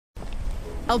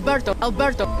Alberto,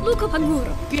 Luca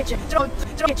Panguro.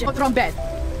 trombette.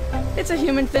 It's a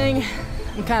human thing.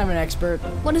 I'm kind of an expert.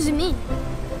 What does it mean?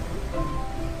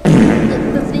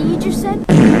 The thing you just said?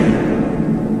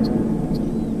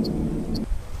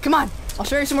 Come on, I'll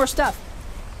show you some more stuff.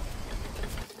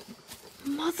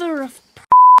 Mother of...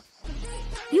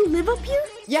 You live up here?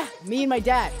 Yeah, me and my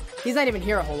dad. He's not even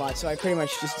here a whole lot, so I pretty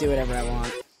much just do whatever I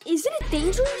want. Isn't it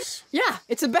dangerous? Yeah,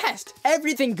 it's the best.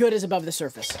 Everything good is above the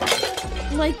surface.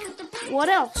 Like, what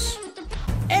else?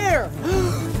 Air!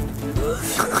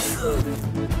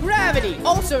 Gravity,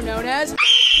 also known as...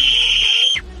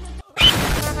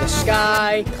 the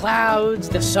sky, clouds,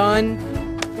 the sun.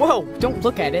 Whoa, don't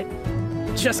look at it.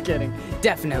 Just kidding.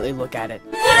 Definitely look at it.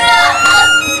 Hey,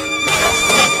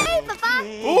 Papa!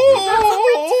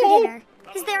 What's for dinner?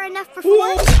 Is there enough for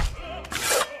 4?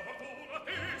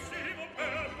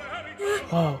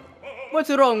 Oh, what's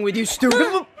wrong with you,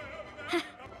 stupid?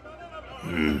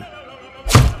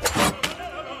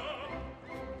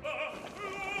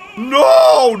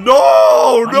 No!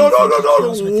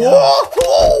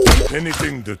 What?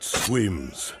 Anything that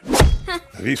swims.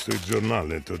 Visto il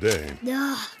giornale today.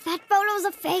 Ugh, that photo's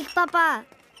a fake, Papa.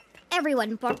 Everyone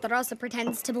in Porto Rosa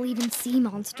pretends to believe in sea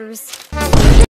monsters.